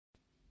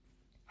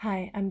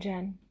Hi, I'm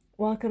Jen.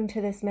 Welcome to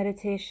this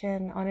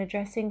meditation on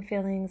addressing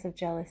feelings of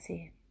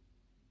jealousy.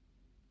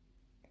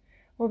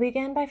 We'll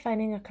begin by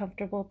finding a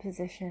comfortable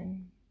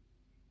position,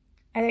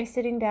 either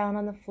sitting down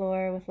on the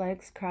floor with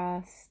legs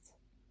crossed,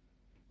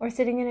 or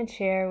sitting in a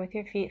chair with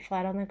your feet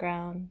flat on the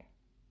ground.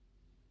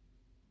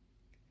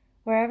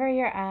 Wherever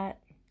you're at,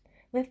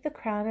 lift the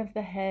crown of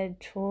the head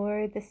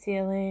toward the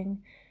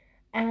ceiling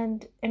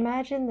and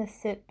imagine the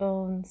sit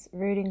bones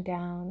rooting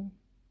down,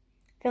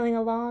 filling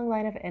a long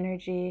line of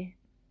energy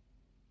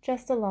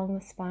just along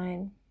the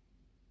spine.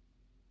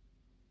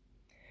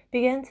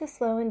 Begin to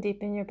slow and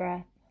deepen your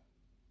breath.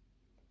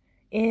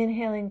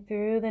 Inhaling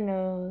through the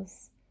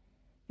nose,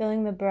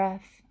 feeling the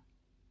breath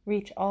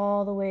reach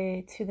all the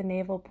way to the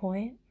navel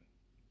point,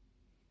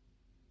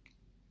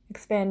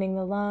 expanding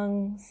the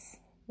lungs,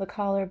 the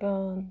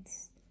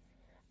collarbones,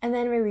 and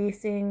then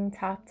releasing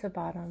top to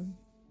bottom,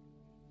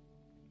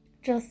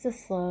 just as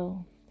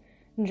slow,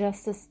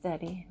 just as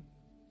steady.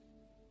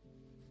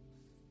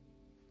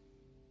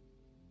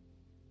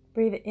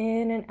 Breathe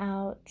in and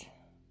out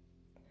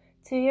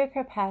to your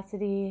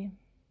capacity.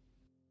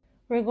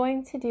 We're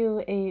going to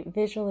do a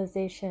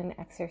visualization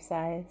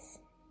exercise.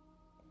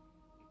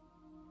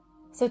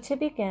 So to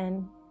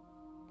begin,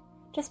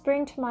 just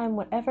bring to mind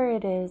whatever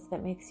it is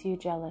that makes you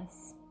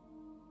jealous.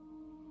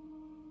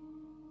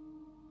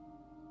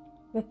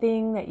 The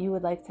thing that you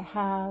would like to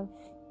have,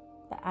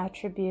 the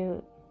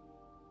attribute,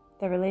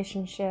 the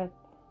relationship.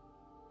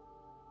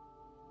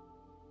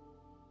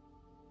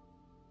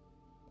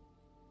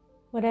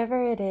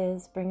 Whatever it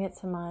is, bring it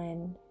to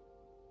mind.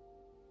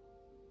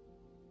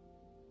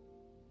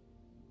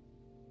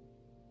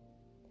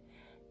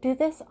 Do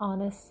this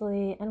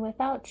honestly and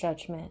without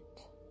judgment.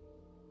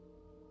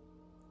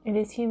 It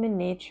is human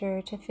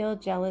nature to feel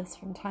jealous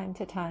from time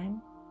to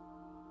time.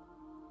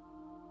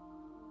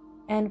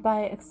 And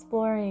by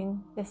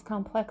exploring this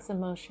complex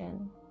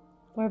emotion,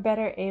 we're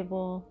better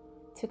able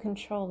to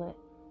control it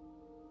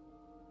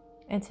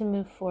and to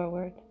move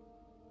forward.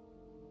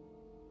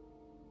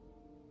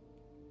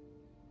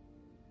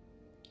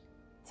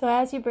 So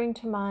as you bring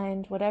to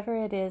mind whatever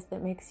it is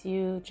that makes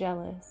you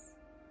jealous,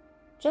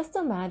 just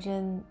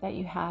imagine that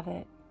you have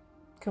it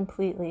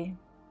completely,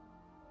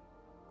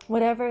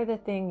 whatever the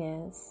thing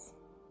is.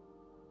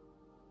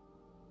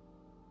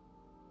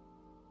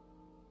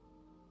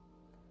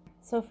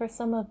 So for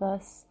some of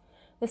us,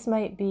 this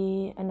might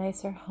be a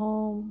nicer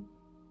home,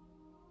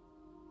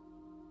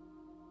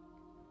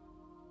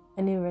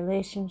 a new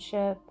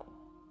relationship.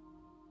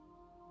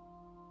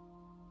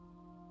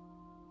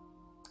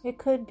 It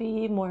could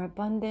be more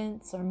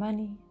abundance or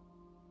money.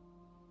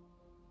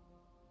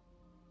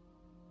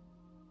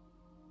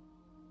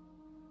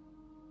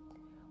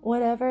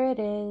 Whatever it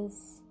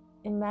is,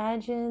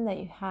 imagine that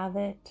you have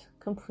it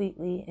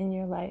completely in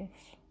your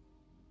life.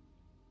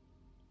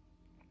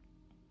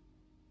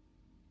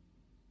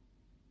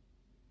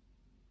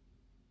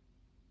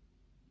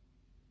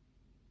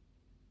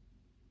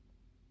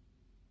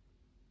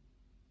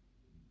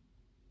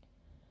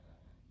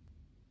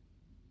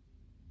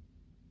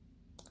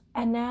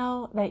 And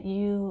now that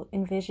you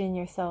envision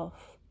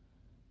yourself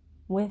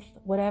with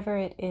whatever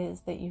it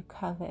is that you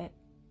covet,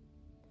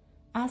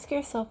 ask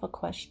yourself a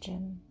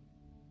question.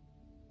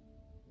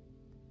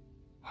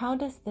 How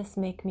does this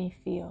make me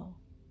feel?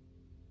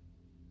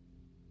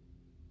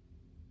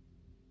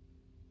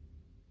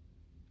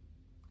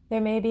 There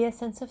may be a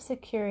sense of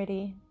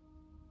security,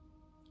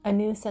 a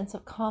new sense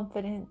of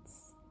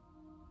confidence,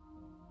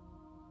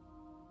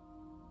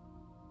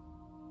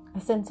 a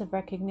sense of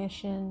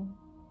recognition,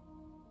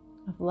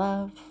 of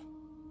love.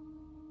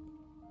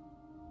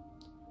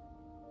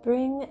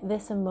 Bring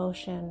this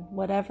emotion,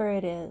 whatever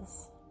it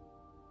is,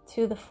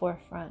 to the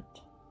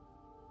forefront.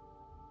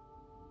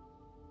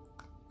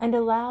 And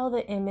allow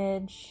the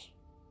image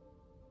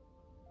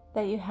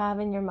that you have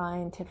in your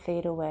mind to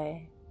fade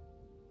away,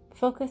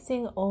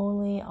 focusing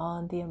only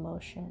on the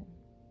emotion.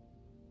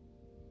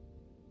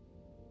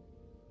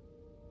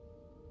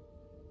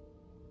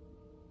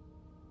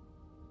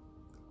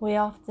 We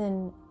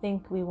often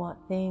think we want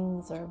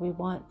things or we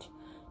want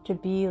to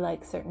be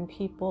like certain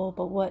people,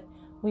 but what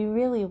we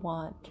really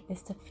want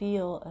is to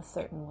feel a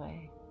certain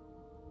way.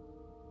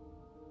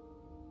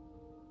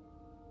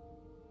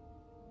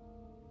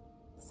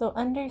 So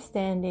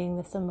understanding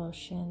this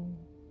emotion,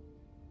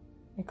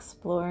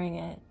 exploring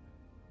it,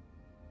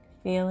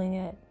 feeling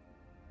it,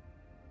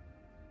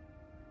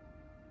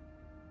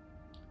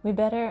 we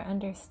better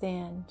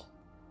understand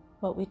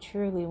what we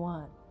truly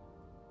want.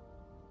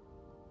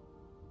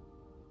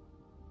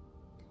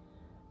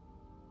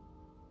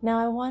 Now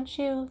I want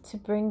you to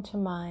bring to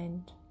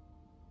mind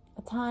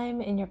a time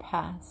in your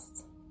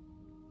past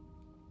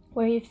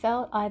where you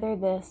felt either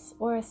this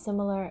or a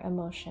similar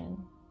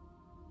emotion,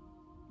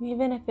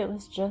 even if it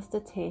was just a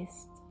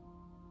taste.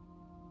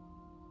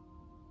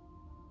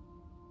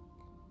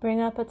 Bring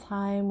up a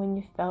time when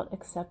you felt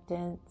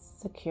acceptance,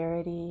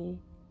 security,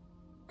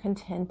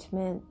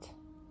 contentment,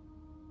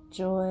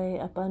 joy,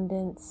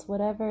 abundance,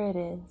 whatever it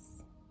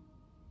is.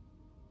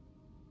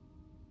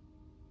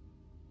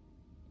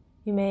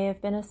 You may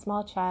have been a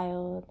small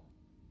child.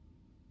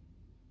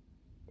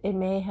 It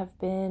may have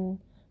been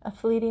a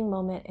fleeting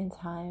moment in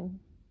time.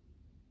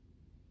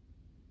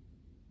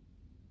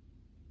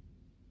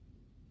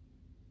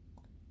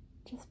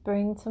 Just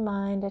bring to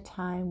mind a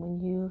time when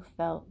you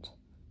felt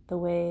the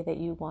way that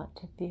you want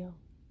to feel.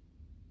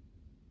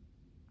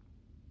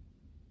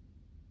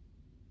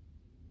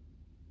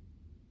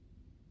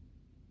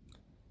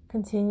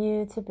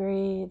 Continue to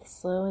breathe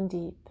slow and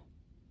deep,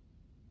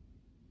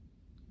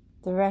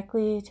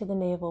 directly to the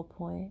navel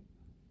point,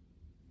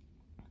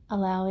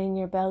 allowing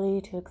your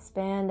belly to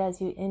expand as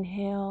you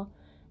inhale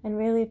and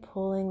really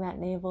pulling that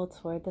navel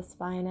toward the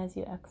spine as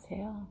you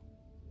exhale.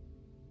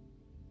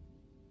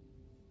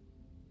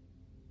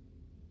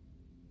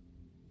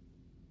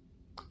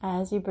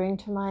 As you bring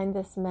to mind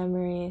this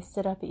memory,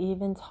 sit up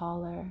even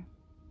taller,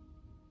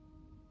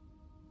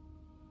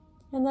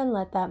 and then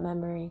let that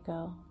memory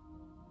go.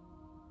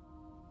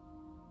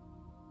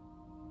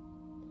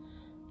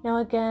 Now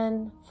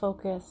again,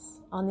 focus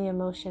on the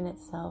emotion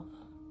itself,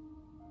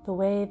 the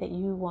way that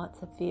you want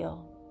to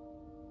feel.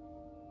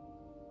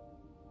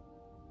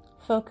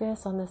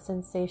 Focus on the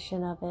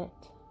sensation of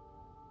it.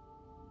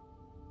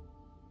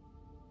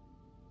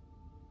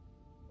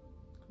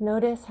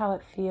 Notice how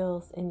it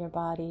feels in your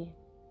body.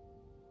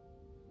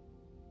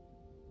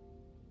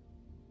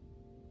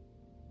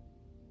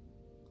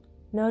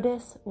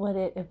 Notice what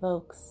it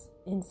evokes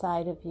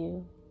inside of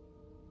you.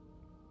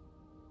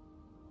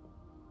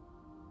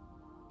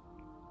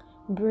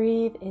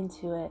 Breathe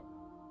into it.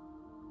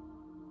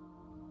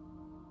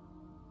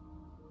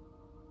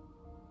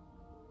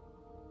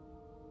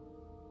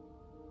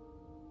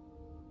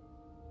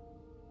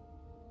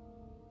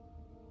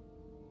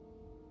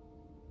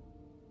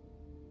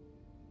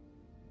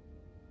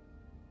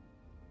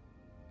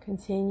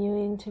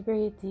 Continuing to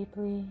breathe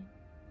deeply.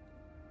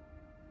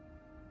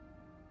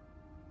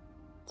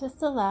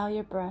 Just allow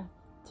your breath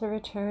to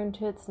return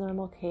to its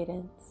normal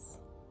cadence.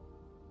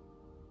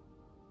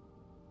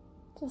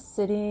 Just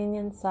sitting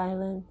in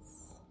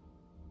silence,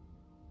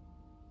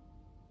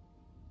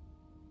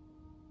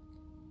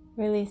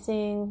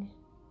 releasing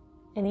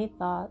any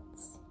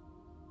thoughts,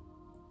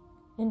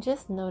 and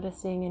just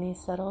noticing any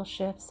subtle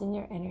shifts in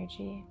your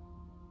energy.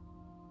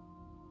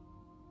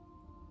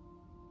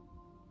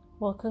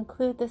 We'll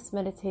conclude this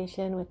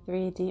meditation with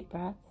 3 deep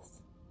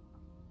breaths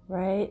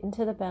right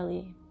into the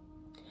belly.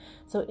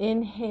 So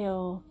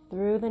inhale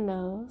through the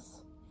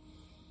nose,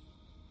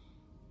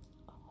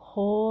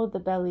 hold the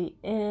belly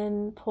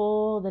in,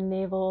 pull the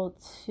navel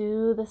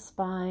to the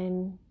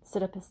spine,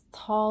 sit up as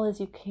tall as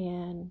you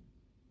can,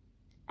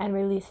 and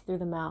release through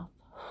the mouth.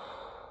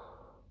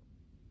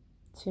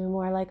 2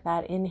 more like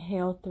that.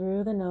 Inhale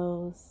through the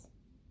nose,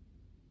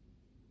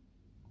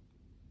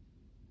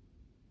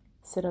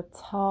 sit up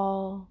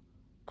tall,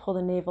 pull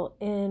the navel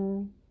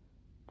in,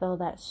 feel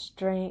that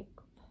strength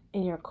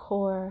in your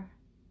core,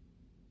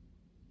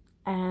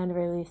 and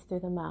release through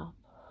the mouth.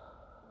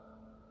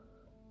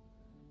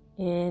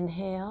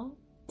 Inhale,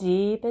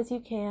 deep as you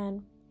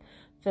can,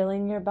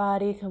 filling your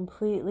body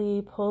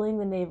completely, pulling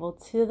the navel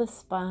to the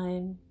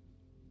spine.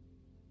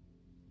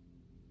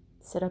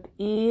 Sit up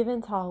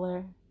even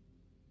taller,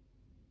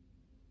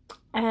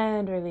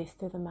 and release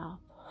through the mouth.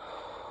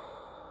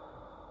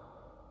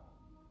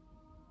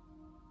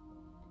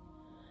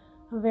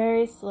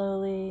 Very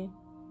slowly,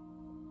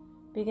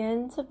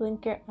 begin to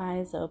blink your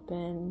eyes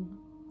open,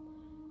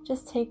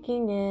 just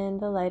taking in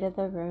the light of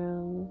the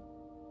room,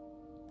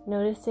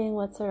 noticing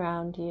what's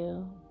around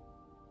you,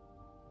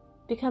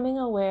 becoming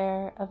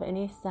aware of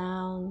any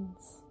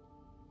sounds,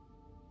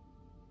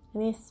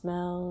 any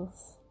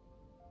smells,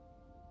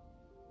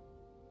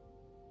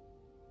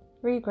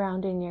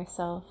 regrounding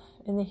yourself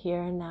in the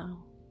here and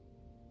now.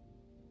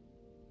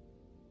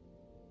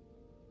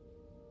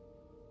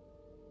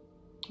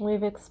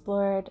 We've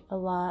explored a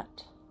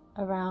lot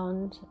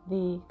around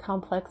the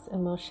complex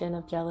emotion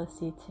of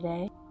jealousy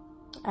today.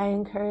 I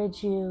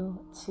encourage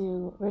you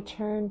to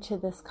return to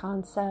this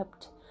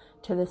concept,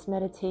 to this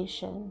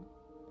meditation,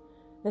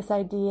 this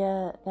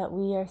idea that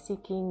we are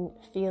seeking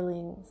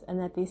feelings and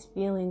that these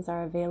feelings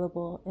are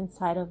available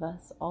inside of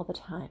us all the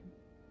time.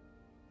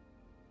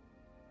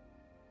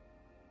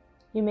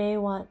 You may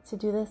want to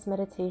do this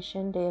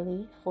meditation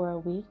daily for a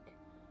week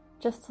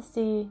just to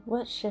see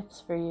what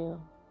shifts for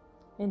you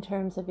in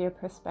terms of your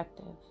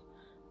perspective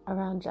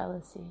around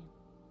jealousy.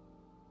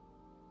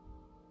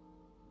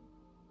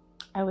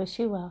 I wish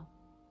you well.